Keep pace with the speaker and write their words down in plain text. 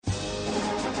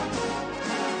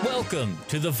Welcome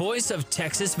to the Voice of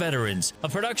Texas Veterans, a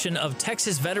production of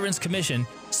Texas Veterans Commission,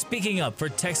 speaking up for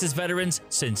Texas veterans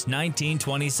since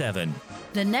 1927.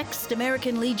 The next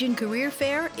American Legion Career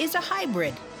Fair is a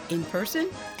hybrid, in-person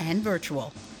and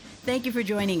virtual. Thank you for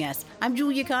joining us. I'm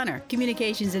Julia Connor,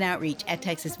 Communications and Outreach at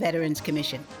Texas Veterans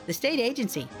Commission, the state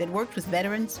agency that works with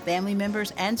veterans, family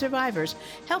members, and survivors,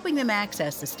 helping them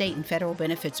access the state and federal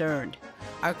benefits earned.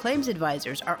 Our claims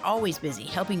advisors are always busy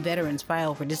helping veterans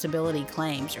file for disability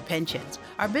claims or pensions.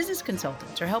 Our business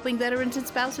consultants are helping veterans and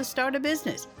spouses start a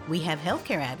business. We have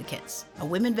healthcare advocates, a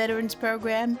women veterans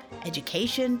program,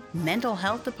 education, mental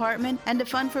health department, and a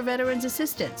fund for veterans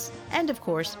assistance. And of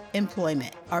course,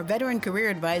 employment. Our veteran career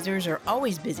advisors are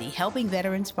always busy helping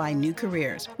veterans find new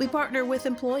careers. We partner with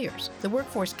employers, the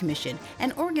Workforce Commission,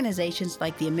 and organizations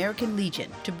like the American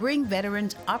Legion to bring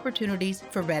veterans opportunities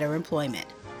for better employment.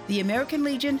 The American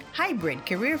Legion Hybrid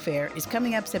Career Fair is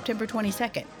coming up September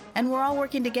 22nd, and we're all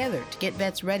working together to get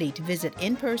vets ready to visit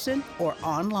in person or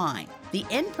online. The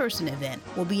in-person event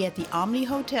will be at the Omni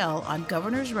Hotel on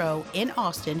Governor's Row in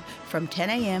Austin from 10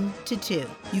 a.m. to 2.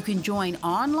 You can join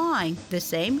online the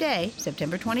same day,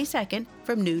 September 22nd,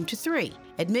 from noon to 3.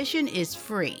 Admission is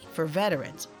free for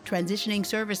veterans, transitioning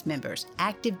service members,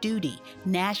 active duty,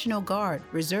 National Guard,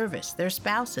 reservists, their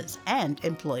spouses, and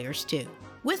employers too.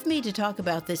 With me to talk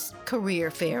about this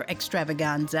career fair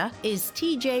extravaganza is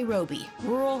T.J. Roby,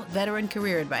 Rural Veteran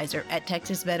Career Advisor at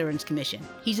Texas Veterans Commission.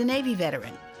 He's a Navy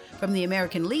veteran. From the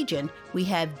American Legion, we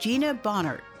have Gina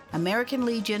Bonnert, American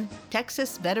Legion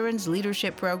Texas Veterans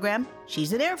Leadership Program.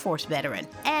 She's an Air Force veteran.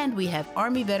 And we have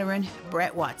Army veteran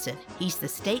Brett Watson. He's the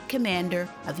state commander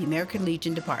of the American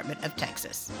Legion Department of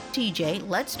Texas. TJ,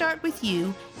 let's start with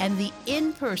you and the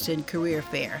in-person career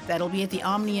fair. That'll be at the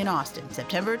Omni in Austin,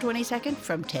 September 22nd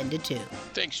from 10 to 2.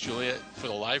 Thanks, Julia. For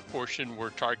the live portion,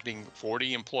 we're targeting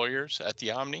 40 employers at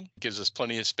the Omni. It gives us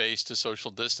plenty of space to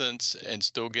social distance and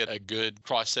still get a good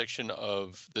cross-section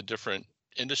of the different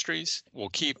industries. We'll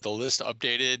keep the list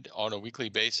updated on a weekly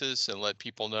basis and let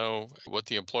people know what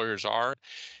the employers are.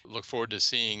 Look forward to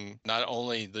seeing not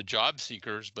only the job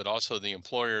seekers, but also the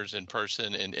employers in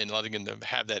person and letting them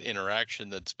have that interaction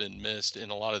that's been missed in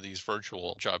a lot of these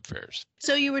virtual job fairs.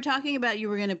 So you were talking about you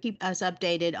were going to keep us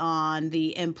updated on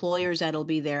the employers that'll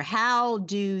be there. How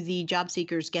do the job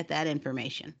seekers get that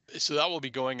information? So that will be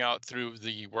going out through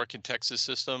the Work in Texas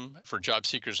system for job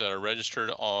seekers that are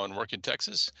registered on Work in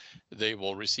Texas. They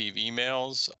will receive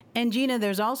emails. And Gina,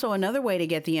 there's also another way to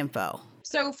get the info.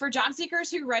 So for job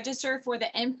seekers who register for the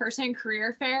in-person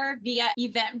career fair via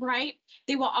Eventbrite,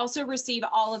 they will also receive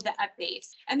all of the updates.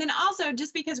 And then also,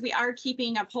 just because we are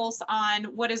keeping a pulse on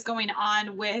what is going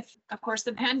on with, of course,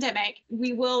 the pandemic,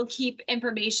 we will keep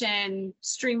information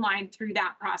streamlined through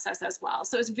that process as well.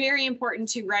 So it's very important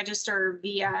to register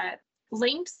via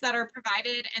links that are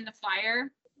provided in the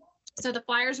flyer. So the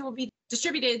flyers will be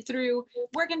distributed through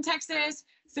Work in Texas,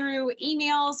 through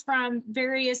emails from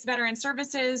various veteran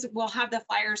services. We'll have the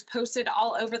flyers posted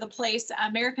all over the place.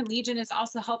 American Legion is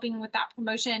also helping with that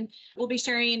promotion. We'll be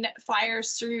sharing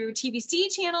flyers through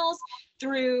TVC channels,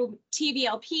 through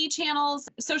TVLP channels,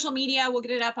 social media. We'll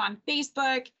get it up on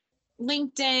Facebook,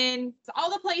 LinkedIn, all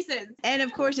the places. And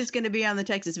of course, it's going to be on the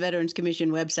Texas Veterans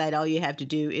Commission website. All you have to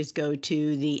do is go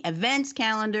to the events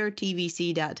calendar,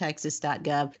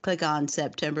 tvc.texas.gov, click on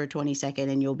September 22nd,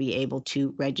 and you'll be able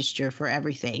to register for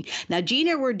everything. Now,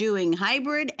 Gina, we're doing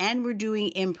hybrid and we're doing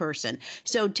in-person.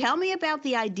 So tell me about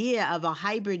the idea of a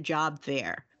hybrid job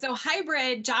fair. So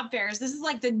hybrid job fairs, this is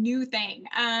like the new thing.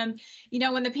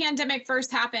 When the pandemic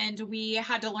first happened, we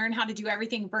had to learn how to do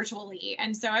everything virtually.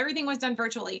 And so everything was done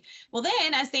virtually. Well,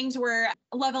 then as things were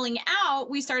leveling out,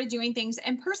 we started doing things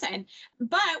in person.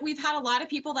 But we've had a lot of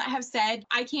people that have said,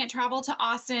 I can't travel to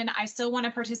Austin. I still want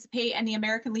to participate in the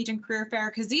American Legion Career Fair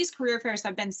because these career fairs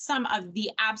have been some of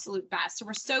the absolute best. So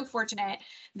we're so fortunate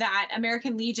that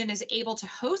American Legion is able to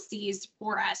host these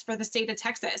for us for the state of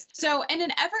Texas. So in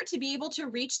an effort to be able to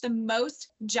reach the most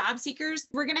job seekers,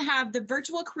 we're going to have the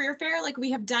virtual career fair like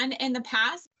we have done in the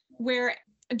past, where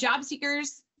job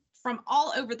seekers from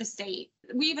all over the state,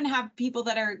 we even have people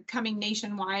that are coming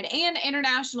nationwide and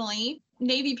internationally,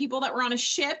 Navy people that were on a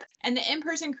ship, and the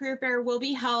in-person career fair will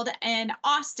be held in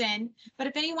Austin. But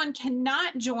if anyone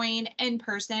cannot join in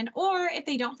person, or if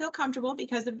they don't feel comfortable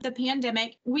because of the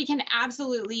pandemic, we can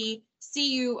absolutely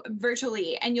see you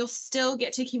virtually and you'll still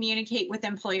get to communicate with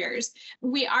employers.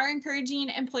 We are encouraging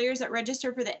employers that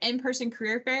register for the in-person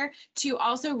career fair to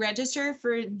also register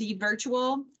for the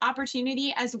virtual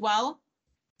opportunity as well.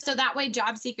 So that way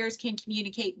job seekers can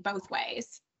communicate both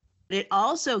ways. It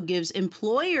also gives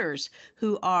employers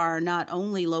who are not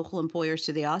only local employers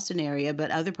to the Austin area,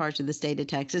 but other parts of the state of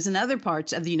Texas and other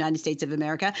parts of the United States of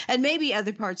America, and maybe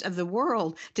other parts of the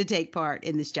world to take part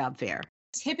in this job fair.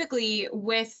 Typically,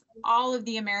 with all of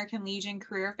the American Legion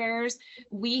career fairs,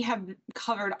 we have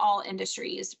covered all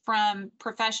industries from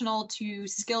professional to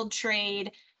skilled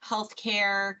trade,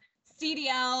 healthcare,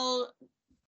 CDL,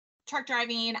 truck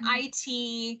driving,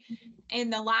 IT. In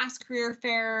the last career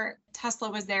fair, Tesla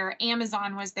was there,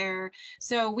 Amazon was there.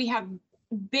 So we have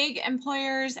big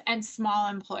employers and small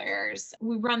employers.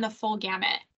 We run the full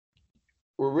gamut.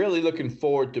 We're really looking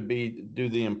forward to do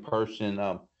the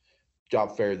in-person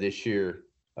job fair this year.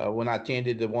 When I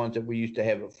attended the ones that we used to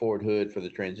have at Fort Hood for the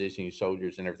transitioning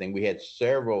soldiers and everything, we had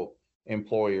several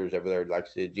employers over there, like I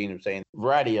said, Gina was saying,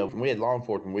 variety of them. We had law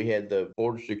enforcement, we had the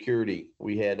border security,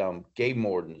 we had game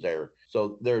wardens there.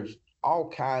 So there's all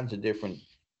kinds of different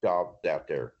jobs out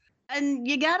there. And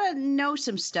you got to know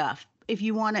some stuff if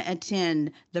you want to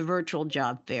attend the virtual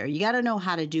job fair. You got to know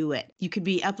how to do it. You could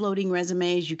be uploading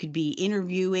resumes, you could be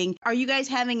interviewing. Are you guys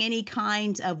having any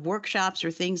kinds of workshops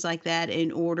or things like that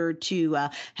in order to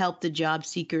help the job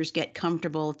seekers get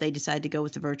comfortable if they decide to go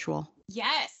with the virtual?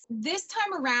 Yes. This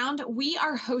time around, we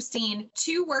are hosting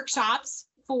 2 workshops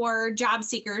for job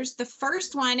seekers. The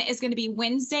first one is going to be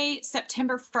Wednesday,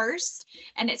 September 1st,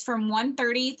 and it's from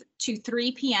 1:30 to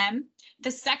 3 p.m.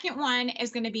 The second one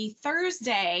is going to be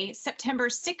Thursday, September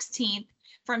 16th,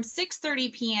 from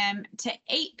 6:30 p.m. to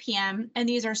 8 p.m., and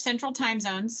these are central time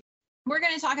zones. We're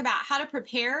going to talk about how to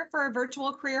prepare for a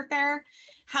virtual career fair,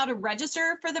 how to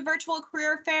register for the virtual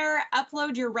career fair,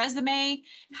 upload your resume,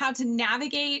 how to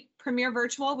navigate Premier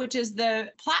Virtual, which is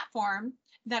the platform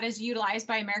that is utilized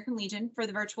by American Legion for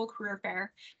the virtual career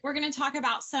fair. We're going to talk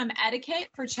about some etiquette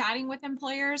for chatting with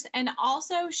employers and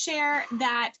also share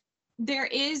that there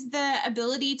is the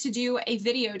ability to do a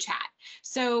video chat.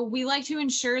 So we like to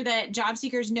ensure that job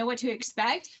seekers know what to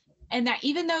expect and that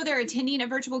even though they're attending a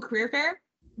virtual career fair,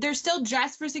 they're still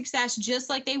dressed for success just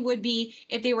like they would be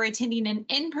if they were attending an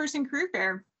in-person career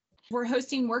fair. We're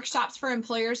hosting workshops for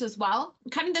employers as well.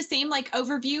 Kind of the same like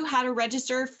overview, how to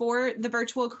register for the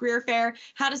virtual career fair,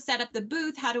 how to set up the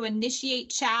booth, how to initiate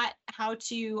chat, how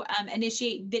to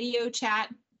initiate video chat.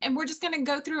 And we're just going to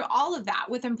go through all of that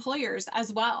with employers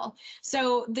as well.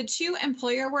 So the 2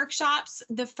 employer workshops,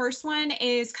 the first one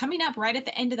is coming up right at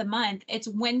the end of the month. It's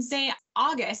Wednesday,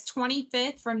 August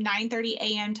 25th from 9:30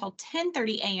 a.m. till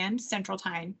 10:30 a.m. Central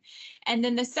Time. And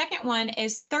then the second one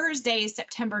is Thursday,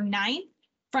 September 9th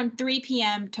from 3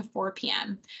 p.m. to 4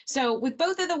 p.m. So with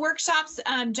both of the workshops,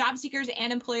 job seekers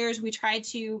and employers, we tried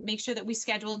to make sure that we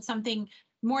scheduled something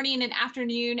morning and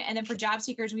afternoon. And then for job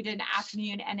seekers, we did an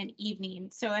afternoon and an evening.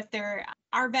 So if there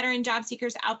are veteran job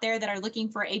seekers out there that are looking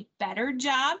for a better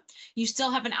job, you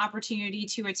still have an opportunity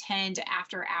to attend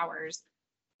after hours.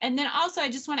 And then also, I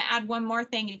just want to add one more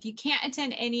thing. If you can't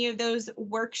attend any of those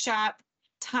workshop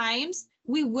times,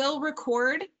 we will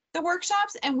record the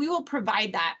workshops and we will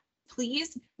provide that.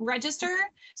 Please register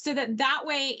so that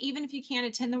way, even if you can't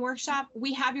attend the workshop,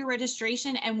 we have your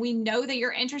registration and we know that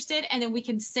you're interested, and then we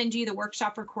can send you the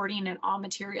workshop recording and all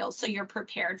materials so you're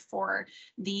prepared for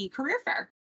the career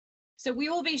fair. So we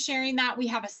will be sharing that. We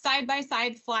have a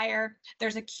side-by-side flyer.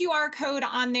 There's a QR code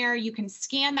on there. You can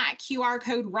scan that QR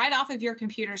code right off of your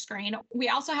computer screen. We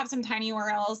also have some tiny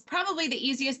URLs. Probably the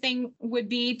easiest thing would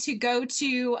be to go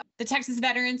to the Texas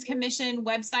Veterans Commission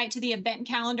website to the event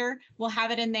calendar. We'll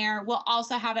have it in there. We'll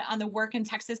also have it on the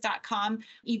workintexas.com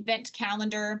event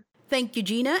calendar. Thank you,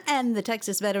 Gina. And the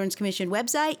Texas Veterans Commission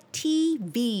website,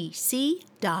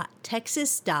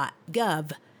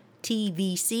 tvc.texas.gov.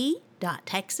 tvc.texas.gov.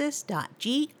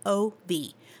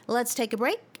 Let's take a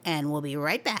break, and we'll be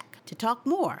right back to talk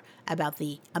more about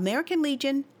the American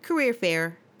Legion Career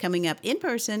Fair coming up in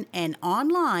person and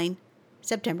online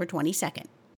September 22nd.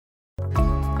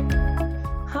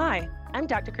 Hi, I'm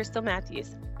Dr. Crystal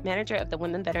Matthews, manager of the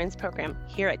Women Veterans Program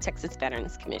here at Texas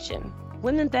Veterans Commission.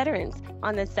 Women Veterans,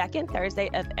 on the second Thursday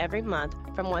of every month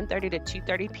from 1:30 to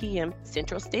 2:30 p.m.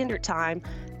 Central Standard Time,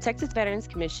 Texas Veterans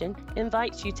Commission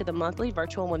invites you to the monthly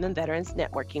virtual Women Veterans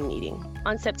networking meeting.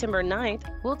 On September 9th,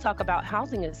 we'll talk about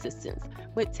housing assistance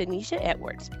with Tanisha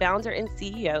Edwards, founder and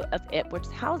CEO of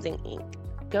Edwards Housing, Inc.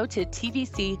 Go to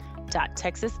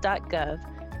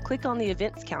tvc.texas.gov, click on the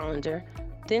events calendar,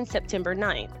 then September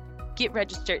 9th. Get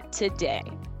registered today.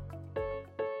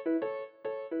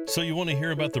 So you want to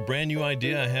hear about the brand new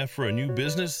idea I have for a new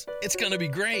business? It's going to be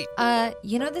great.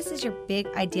 This is your big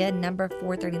idea number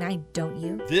 439, don't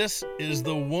you? This is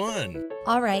the one.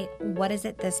 All right, what is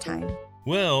it this time?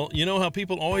 Well, you know how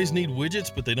people always need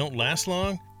widgets, but they don't last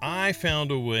long? I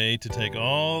found a way to take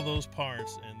all those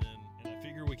parts and then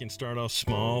can start off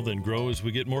small, then grow as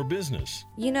we get more business.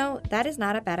 You know, that is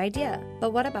not a bad idea.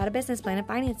 But what about a business plan and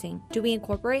financing? Do we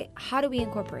incorporate? How do we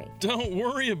incorporate? Don't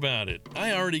worry about it.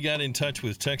 I already got in touch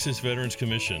with Texas Veterans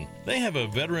Commission. They have a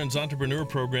Veterans Entrepreneur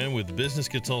Program with business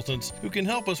consultants who can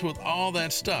help us with all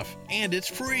that stuff, and it's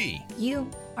free.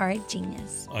 You are a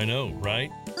genius. I know,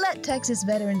 right? Let Texas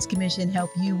Veterans Commission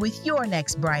help you with your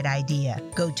next bright idea.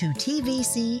 Go to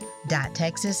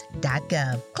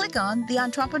tvc.texas.gov. Click on the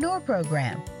Entrepreneur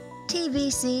Program.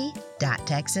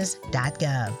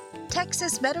 tvc.texas.gov.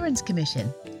 Texas Veterans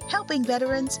Commission. Helping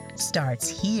veterans starts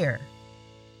here.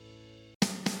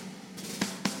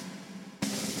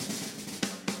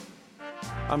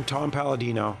 I'm Tom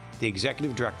Palladino, the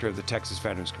Executive Director of the Texas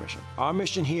Veterans Commission. Our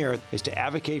mission here is to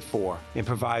advocate for and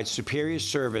provide superior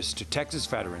service to Texas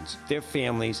veterans, their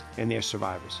families, and their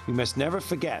survivors. We must never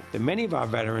forget that many of our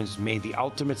veterans made the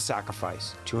ultimate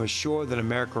sacrifice to ensure that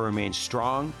America remains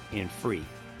strong and free.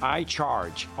 I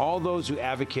charge all those who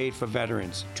advocate for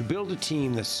veterans to build a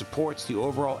team that supports the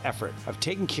overall effort of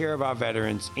taking care of our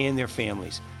veterans and their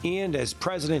families. And as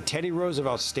President Teddy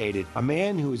Roosevelt stated, a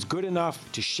man who is good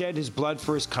enough to shed his blood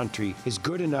for his country is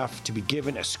good enough to be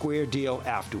given a square deal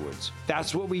afterwards.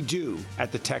 That's what we do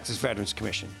at the Texas Veterans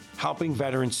Commission. Helping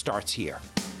veterans starts here.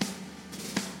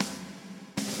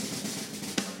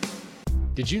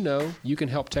 Did you know you can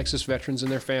help Texas veterans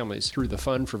and their families through the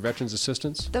Fund for Veterans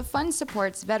Assistance? The fund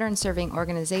supports veteran-serving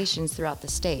organizations throughout the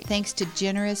state. Thanks to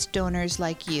generous donors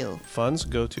like you. Funds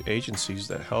go to agencies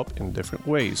that help in different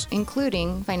ways,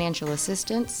 including financial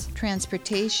assistance,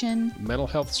 transportation, mental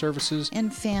health services,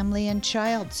 and family and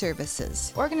child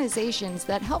services. Organizations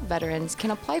that help veterans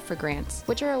can apply for grants,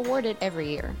 which are awarded every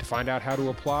year. To find out how to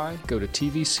apply, go to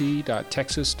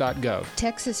tvc.texas.gov.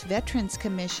 Texas Veterans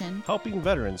Commission. Helping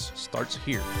veterans starts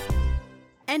here.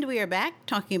 And we are back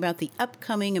talking about the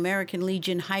upcoming American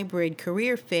Legion Hybrid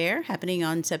Career Fair happening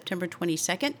on September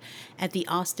 22nd at the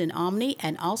Austin Omni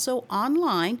and also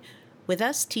online. With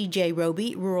us, TJ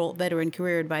Roby, Rural Veteran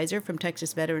Career Advisor from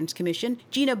Texas Veterans Commission,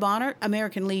 Gina Bonner,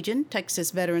 American Legion,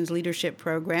 Texas Veterans Leadership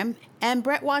Program, and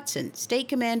Brett Watson, State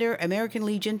Commander, American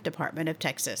Legion, Department of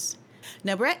Texas.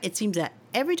 Now, Brett, it seems that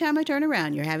every time I turn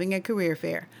around, you're having a career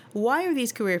fair. Why are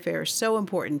these career fairs so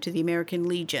important to the American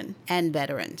Legion and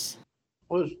veterans?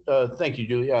 Well, thank you,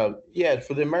 Julie. Yes,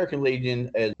 for the American Legion,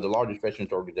 as the largest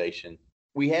veterans organization,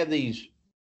 we have these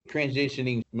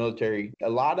transitioning military. A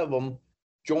lot of them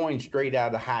join straight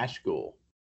out of high school.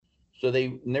 So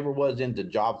they never was in the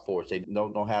job force. They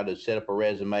don't know how to set up a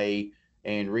resume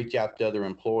and reach out to other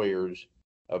employers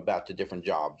about the different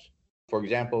jobs. For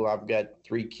example, I've got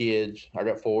 3 kids. I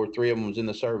got 4. 3 of them was in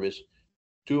the service.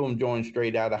 2 of them joined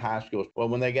straight out of high school. Well,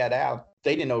 when they got out,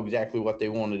 they didn't know exactly what they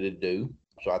wanted to do.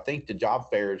 So I think the job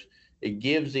fairs, it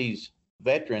gives these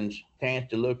veterans a chance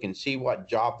to look and see what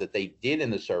job that they did in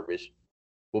the service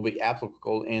will be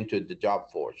applicable into the job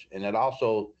force. And it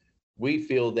also, we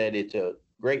feel that it's a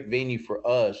great venue for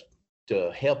us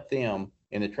to help them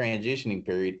in the transitioning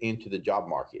period into the job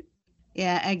market.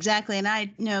 Yeah, exactly. And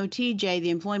I know, TJ,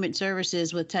 the Employment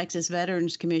Services with Texas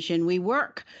Veterans Commission, we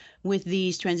work with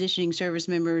these transitioning service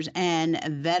members and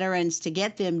veterans to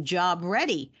get them job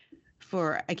ready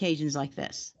for occasions like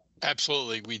this.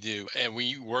 Absolutely, we do. And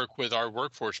we work with our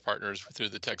workforce partners through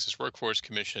the Texas Workforce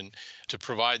Commission to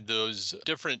provide those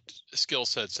different skill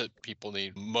sets that people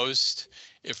need. Most,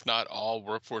 if not all,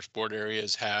 workforce board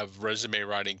areas have resume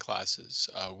writing classes.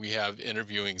 We have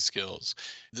interviewing skills.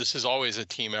 This is always a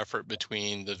team effort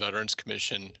between the Veterans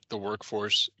Commission, the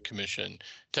Workforce Commission,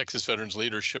 Texas Veterans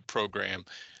Leadership Program.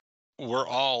 We're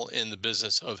all in the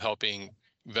business of helping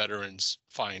veterans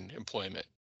find employment.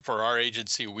 For our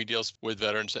agency, we deal with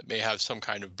veterans that may have some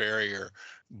kind of barrier,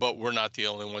 but we're not the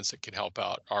only ones that can help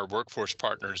out. Our workforce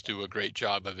partners do a great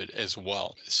job of it as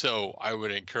well. So I would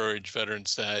encourage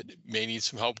veterans that may need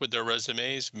some help with their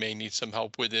resumes, may need some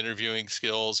help with interviewing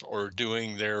skills or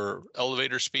doing their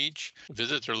elevator speech,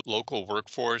 visit their local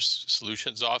workforce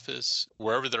solutions office,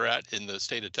 wherever they're at in the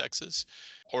state of Texas,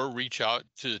 or reach out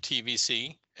to the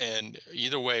TVC. And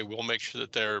either way, we'll make sure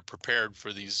that they're prepared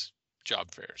for these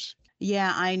job fairs.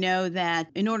 Yeah, I know that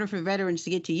in order for veterans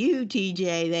to get to you,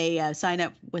 TJ, they sign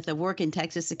up with a Work in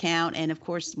Texas account. And of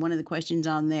course, one of the questions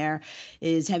on there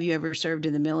is, have you ever served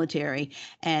in the military?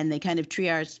 And they kind of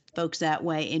triage folks that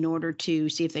way in order to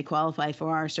see if they qualify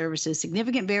for our services.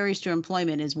 Significant barriers to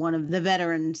employment is one of the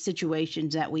veteran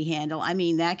situations that we handle. I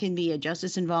mean, that can be a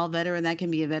justice-involved veteran. That can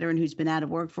be a veteran who's been out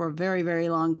of work for a very, very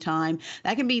long time.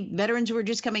 That can be veterans who are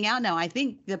just coming out now. I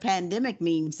think the pandemic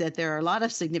means that there are a lot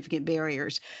of significant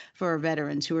barriers for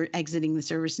veterans who are exiting the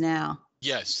service now.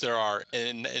 Yes, there are.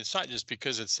 And it's not just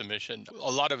because it's the mission.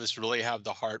 A lot of us really have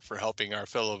the heart for helping our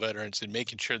fellow veterans and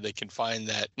making sure they can find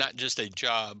that, not just a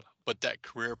job, but that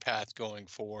career path going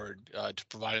forward to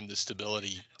provide them the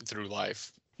stability through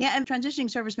life. Yeah, and transitioning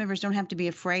service members don't have to be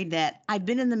afraid that I've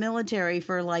been in the military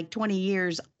for like 20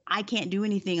 years. I can't do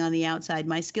anything on the outside.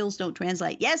 My skills don't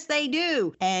translate. Yes, they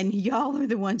do. And y'all are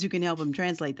the ones who can help them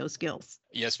translate those skills.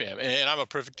 Yes, ma'am. And I'm a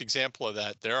perfect example of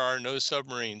that. There are no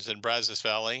submarines in Brazos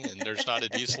Valley, and there's not a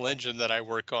diesel engine that I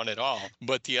work on at all.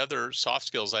 But the other soft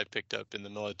skills I picked up in the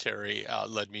military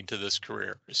led me to this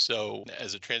career. So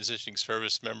as a transitioning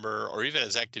service member, or even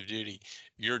as active duty,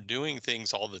 you're doing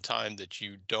things all the time that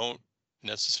you don't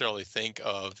necessarily think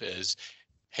of as,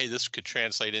 hey, this could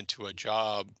translate into a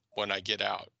job when I get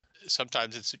out.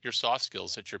 Sometimes it's your soft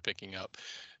skills that you're picking up.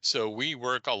 So we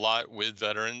work a lot with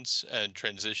veterans and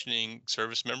transitioning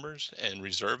service members and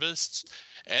reservists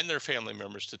and their family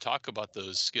members to talk about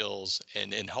those skills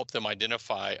and help them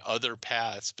identify other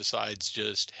paths besides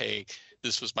just, hey,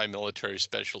 this was my military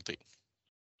specialty.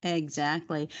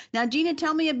 Exactly. Now, Gina,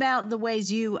 tell me about the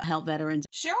ways you help veterans.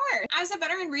 Sure. As a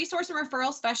veteran resource and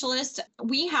referral specialist,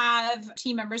 we have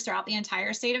team members throughout the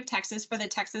entire state of Texas for the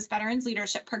Texas Veterans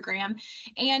Leadership Program.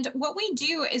 And what we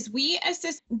do is we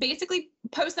assist basically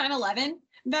post 9/11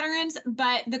 veterans.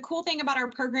 But the cool thing about our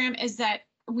program is that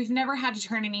we've never had to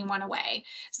turn anyone away.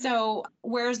 So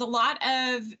whereas a lot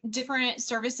of different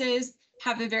services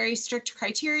have a very strict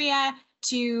criteria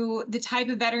to the type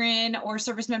of veteran or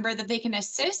service member that they can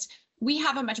assist, we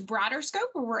have a much broader scope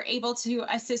where we're able to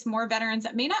assist more veterans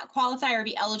that may not qualify or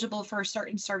be eligible for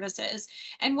certain services.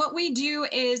 And what we do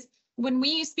is when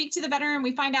we speak to the veteran,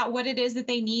 we find out what it is that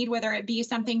they need, whether it be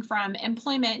something from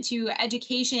employment to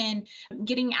education,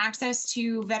 getting access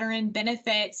to veteran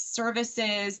benefits,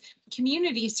 services,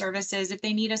 community services, if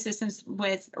they need assistance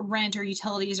with rent or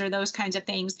utilities or those kinds of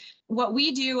things. What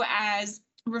we do as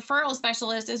referral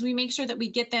specialists is we make sure that we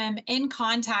get them in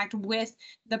contact with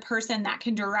the person that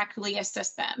can directly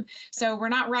assist them. So we're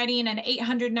not writing an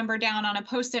 800 number down on a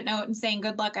Post-it note and saying,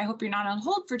 good luck, I hope you're not on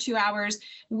hold for 2 hours.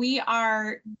 We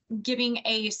are giving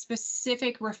a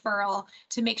specific referral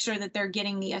to make sure that they're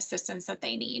getting the assistance that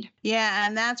they need. Yeah,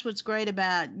 and that's what's great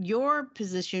about your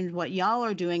position, what y'all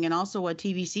are doing, and also what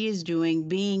TVC is doing,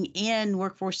 being in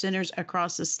workforce centers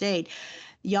across the state.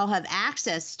 Y'all have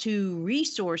access to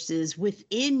resources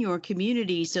within your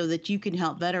community so that you can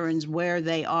help veterans where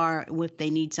they are if they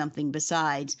need something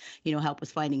besides, help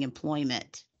with finding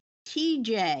employment.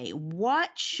 TJ,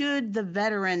 what should the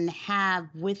veteran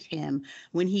have with him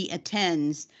when he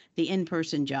attends the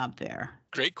in-person job fair?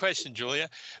 Great question, Julia.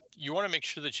 You want to make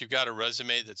sure that you've got a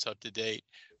resume that's up to date.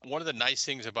 One of the nice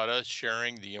things about us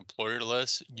sharing the employer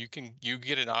list, you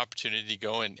get an opportunity to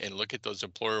go and look at those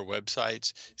employer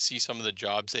websites, see some of the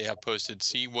jobs they have posted,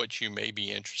 see what you may be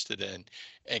interested in,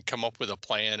 and come up with a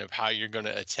plan of how you're going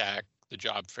to attack the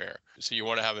job fair. So you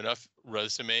want to have enough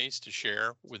resumes to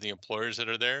share with the employers that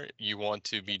are there. You want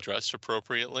to be dressed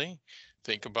appropriately.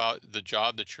 Think about the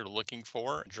job that you're looking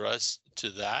for, dress to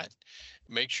that.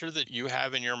 Make sure that you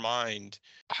have in your mind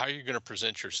how you're going to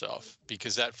present yourself,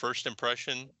 because that first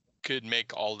impression could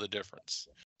make all the difference.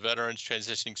 Veterans,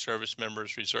 transitioning service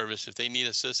members, reservists, if they need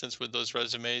assistance with those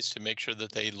resumes to make sure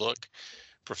that they look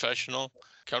professional,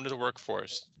 come to the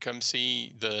workforce. Come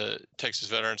see the Texas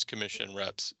Veterans Commission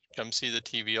reps. Come see the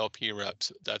TVLP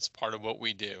reps. That's part of what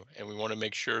we do. And we want to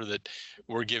make sure that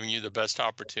we're giving you the best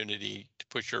opportunity to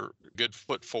put your good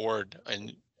foot forward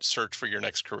and search for your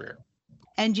next career.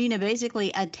 And Gina,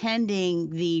 basically attending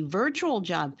the virtual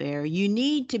job fair, you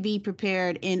need to be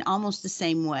prepared in almost the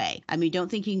same way. I mean, don't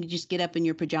think you can just get up in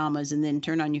your pajamas and then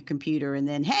turn on your computer and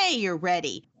then, hey, you're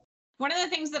ready. One of the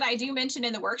things that I do mention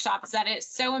in the workshop is that it's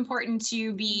so important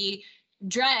to be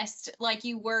dressed like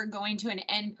you were going to an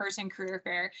in-person career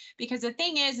fair. Because the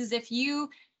thing is if you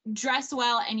dress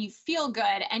well and you feel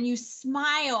good and you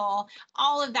smile,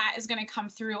 all of that is going to come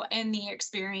through in the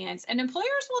experience. And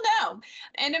employers will know.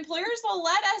 And employers will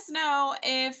let us know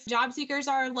if job seekers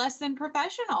are less than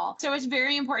professional. So it's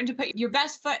very important to put your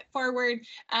best foot forward,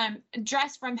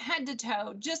 dress from head to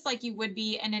toe, just like you would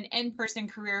be in an in-person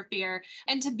career fair,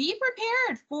 and to be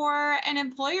prepared for an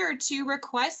employer to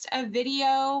request a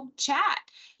video chat.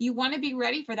 You want to be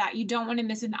ready for that. You don't want to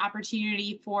miss an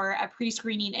opportunity for a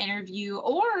pre-screening interview,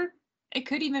 or it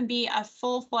could even be a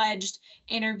full-fledged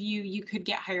interview. You could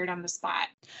get hired on the spot.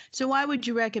 So why would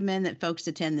you recommend that folks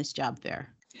attend this job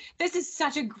fair? This is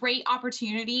such a great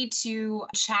opportunity to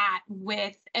chat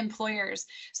with employers.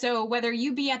 So whether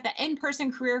you be at the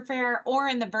in-person career fair or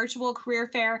in the virtual career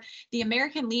fair, the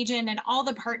American Legion and all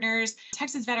the partners,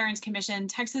 Texas Veterans Commission,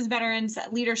 Texas Veterans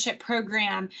Leadership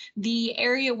Program, the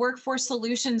area workforce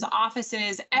solutions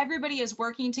offices, everybody is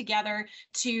working together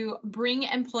to bring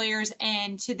employers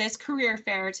into this career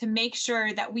fair to make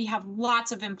sure that we have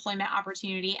lots of employment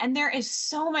opportunity. And there is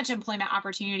so much employment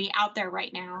opportunity out there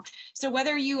right now. So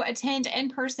whether you attend in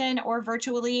person or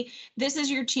virtually, this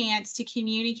is your chance to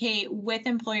communicate with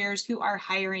employers who are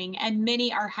hiring, and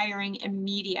many are hiring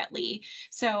immediately.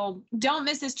 So don't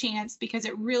miss this chance, because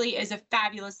it really is a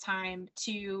fabulous time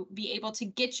to be able to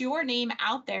get your name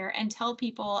out there and tell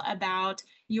people about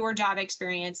your job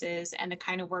experiences and the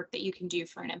kind of work that you can do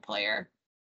for an employer.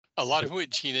 A lot of what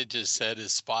Gina just said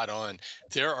is spot on.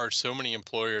 There are so many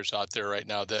employers out there right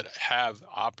now that have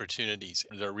opportunities.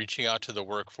 They're reaching out to the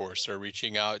workforce. They're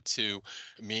reaching out to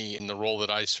me in the role that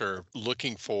I serve,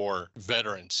 looking for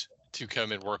veterans to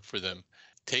come and work for them.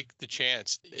 Take the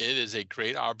chance. It is a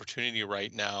great opportunity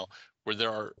right now where there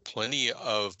are plenty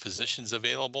of positions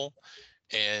available,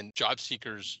 and job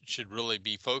seekers should really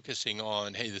be focusing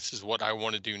on, hey, this is what I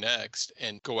want to do next,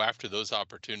 and go after those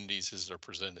opportunities as they're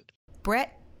presented.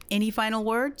 Brett, any final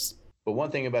words? But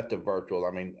one thing about the virtual,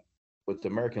 with the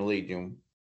American Legion,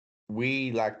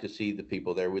 we like to see the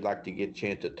people there. We'd like to get a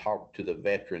chance to talk to the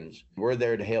veterans. We're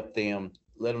there to help them,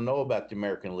 let them know about the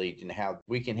American Legion, how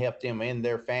we can help them and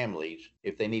their families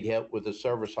if they need help with a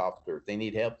service officer, if they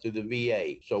need help through the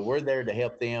VA. So we're there to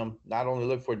help them not only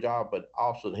look for a job, but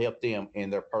also to help them in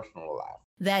their personal life.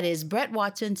 That is Brett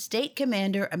Watson, State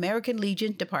Commander, American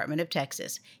Legion, Department of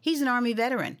Texas. He's an Army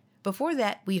veteran. Before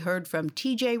that, we heard from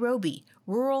T.J. Roby,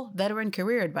 Rural Veteran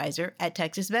Career Advisor at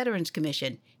Texas Veterans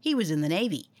Commission. He was in the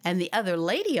Navy. And the other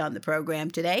lady on the program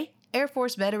today, Air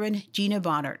Force veteran Gina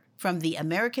Bonnert from the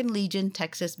American Legion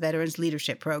Texas Veterans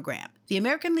Leadership Program. The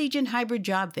American Legion Hybrid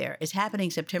Job Fair is happening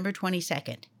September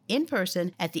 22nd. In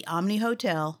person at the Omni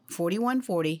Hotel,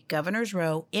 4140 Governor's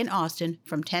Row in Austin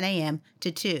from 10 a.m.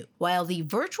 to 2, while the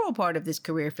virtual part of this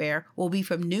career fair will be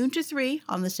from noon to 3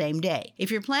 on the same day. If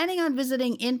you're planning on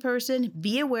visiting in person,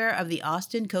 be aware of the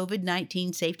Austin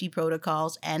COVID-19 safety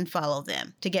protocols and follow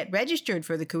them. To get registered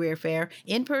for the career fair,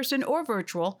 in person or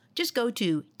virtual, just go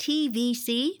to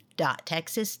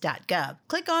tvc.texas.gov.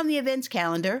 Click on the events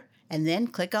calendar, and then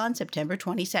click on September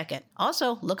 22nd.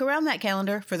 Also, look around that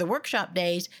calendar for the workshop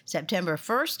days, September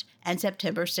 1st and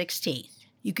September 16th.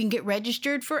 You can get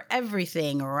registered for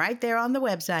everything right there on the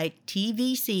website,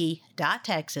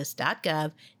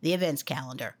 tvc.texas.gov, the events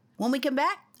calendar. When we come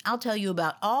back, I'll tell you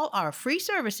about all our free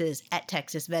services at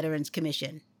Texas Veterans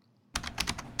Commission.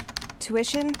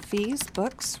 Tuition, fees,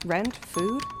 books, rent,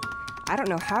 food. I don't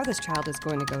know how this child is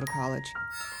going to go to college.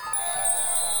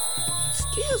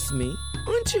 Excuse me,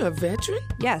 aren't you a veteran?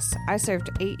 Yes, I served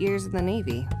 8 years in the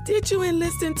Navy. Did you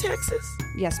enlist in Texas?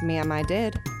 Yes, ma'am, I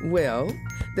did. Well,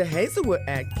 the Hazelwood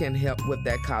Act can help with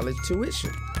that college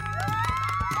tuition.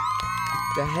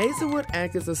 The Hazelwood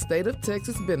Act is a state of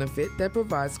Texas benefit that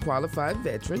provides qualified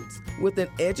veterans with an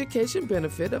education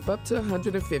benefit of up to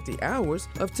 150 hours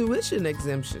of tuition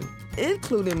exemption,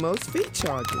 including most fee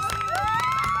charges.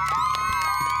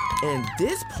 And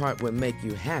this part would make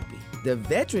you happy. The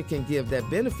veteran can give that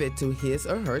benefit to his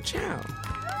or her child.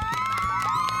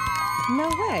 No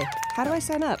way. How do I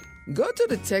sign up? Go to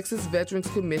the Texas Veterans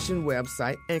Commission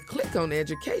website and click on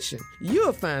education.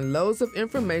 You'll find loads of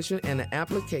information and an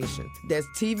application. That's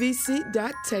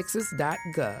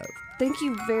tvc.texas.gov. Thank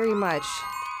you very much.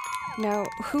 Now,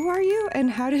 who are you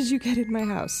and how did you get in my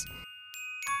house?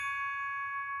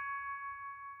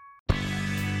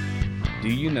 Do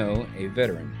you know a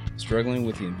veteran struggling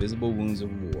with the invisible wounds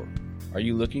of war? Are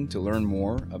you looking to learn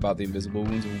more about the invisible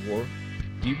wounds of war?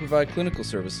 Do you provide clinical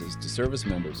services to service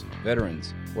members,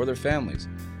 veterans, or their families,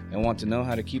 and want to know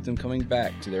how to keep them coming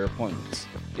back to their appointments?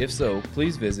 If so,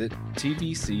 please visit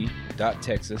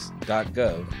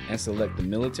tvc.texas.gov and select the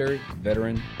Military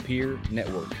Veteran Peer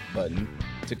Network button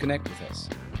to connect with us.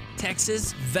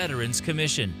 Texas Veterans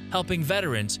Commission, helping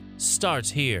veterans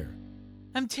starts here.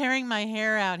 I'm tearing my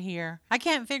hair out here. I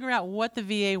can't figure out what the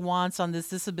VA wants on this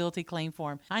disability claim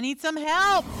form. I need some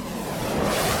help.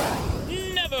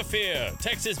 Never fear,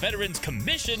 Texas Veterans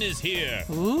Commission is here.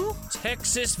 Who?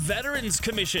 Texas Veterans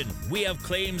Commission. We have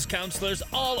claims counselors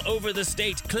all over the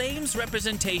state. Claims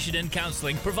representation and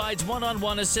counseling provides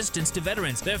one-on-one assistance to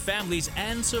veterans, their families,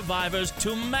 and survivors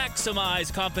to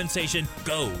maximize compensation.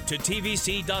 Go to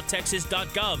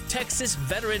tvc.texas.gov. Texas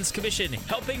Veterans Commission,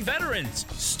 helping veterans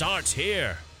starts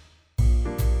here.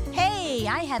 Hey,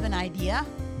 I have an idea.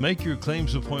 Make your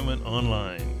claims appointment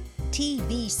online.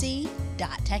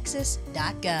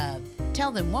 tvc.texas.gov.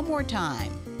 Tell them one more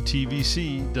time.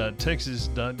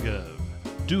 tvc.texas.gov.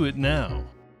 Do it now.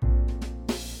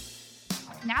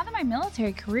 Now that my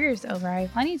military career is over, I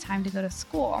have plenty of time to go to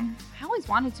school. I always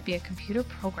wanted to be a computer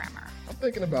programmer. I'm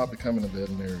thinking about becoming a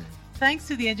veterinarian. Thanks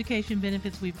to the education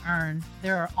benefits we've earned,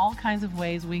 there are all kinds of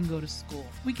ways we can go to school.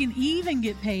 We can even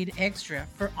get paid extra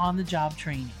for on-the-job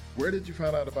training. Where did you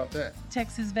find out about that?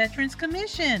 Texas Veterans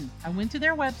Commission. I went to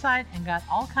their website and got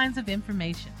all kinds of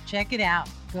information. Check it out.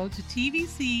 Go to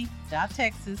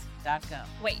tvc.texas.gov.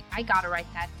 Wait, I gotta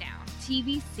write that down.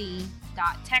 tvc.texas.gov.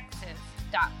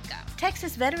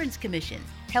 Texas Veterans Commission.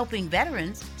 Helping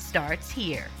veterans starts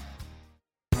here.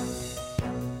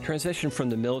 Transition from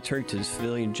the military to the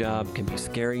civilian job can be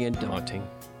scary and daunting,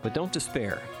 but don't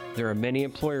despair. There are many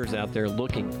employers out there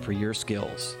looking for your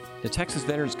skills. The Texas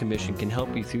Veterans Commission can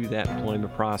help you through that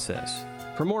employment process.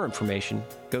 For more information,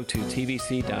 go to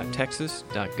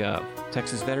tvc.texas.gov.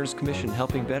 Texas Veterans Commission,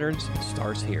 helping veterans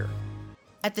starts here.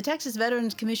 At the Texas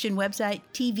Veterans Commission website,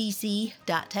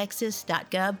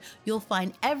 tvc.texas.gov, you'll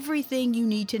find everything you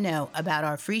need to know about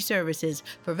our free services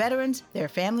for veterans, their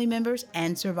family members,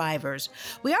 and survivors.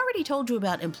 We already told you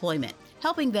about employment,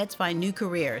 helping vets find new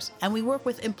careers, and we work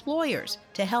with employers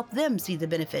to help them see the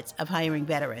benefits of hiring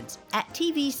veterans. At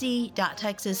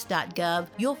tvc.texas.gov,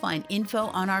 you'll find info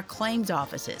on our claims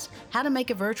offices, how to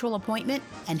make a virtual appointment,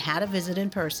 and how to visit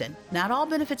in person. Not all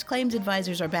benefits claims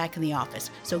advisors are back in the office,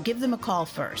 so give them a call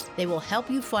first. They will help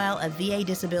you file a VA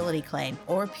disability claim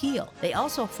or appeal. They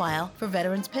also file for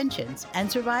veterans' pensions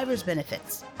and survivors'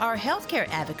 benefits. Our healthcare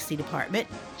advocacy department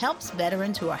helps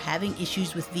veterans who are having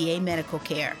issues with VA medical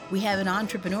care. We have an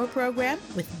entrepreneur program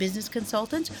with business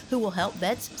consultants who will help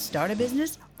vets start a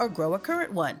business or grow a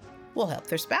current one. We'll help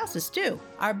their spouses too.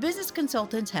 Our business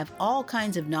consultants have all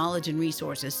kinds of knowledge and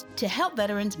resources to help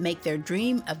veterans make their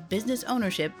dream of business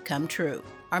ownership come true.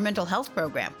 Our mental health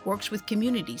program works with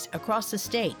communities across the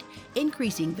state,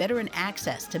 increasing veteran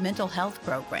access to mental health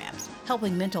programs,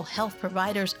 helping mental health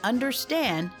providers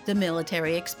understand the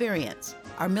military experience.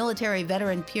 Our military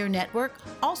veteran peer network,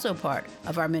 also part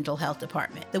of our mental health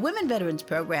department. The Women Veterans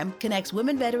Program connects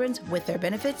women veterans with their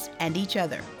benefits and each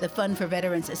other. The Fund for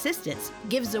Veterans Assistance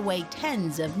gives away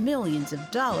tens of millions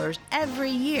of dollars every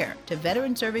year to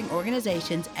veteran-serving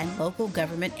organizations and local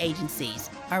government agencies.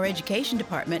 Our education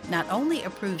department not only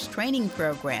approves training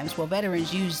programs while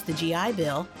veterans use the GI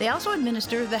Bill, they also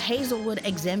administer the Hazelwood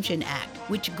Exemption Act,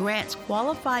 which grants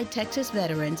qualified Texas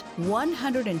veterans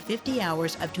 150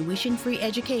 hours of tuition-free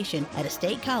education at a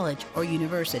state college or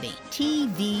university.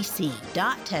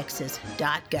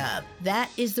 tvc.texas.gov. That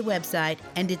is the website,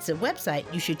 and it's a website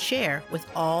you should share with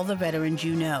all the veterans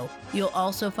you know. You'll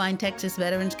also find Texas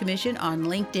Veterans Commission on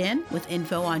LinkedIn with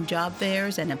info on job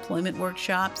fairs and employment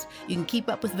workshops. You can keep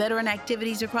up with veteran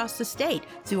activities across the state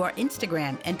through our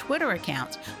Instagram and Twitter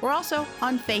accounts. We're also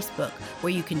on Facebook,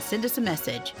 where you can send us a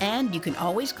message, and you can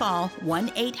always call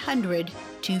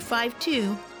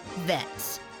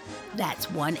 1-800-252-VETS. That's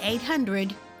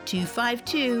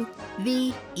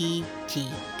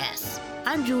 1-800-252-VETS.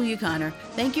 I'm Julia Connor.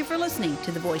 Thank you for listening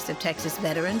to The Voice of Texas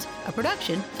Veterans, a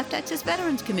production of Texas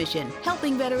Veterans Commission.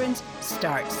 Helping veterans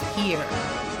starts here.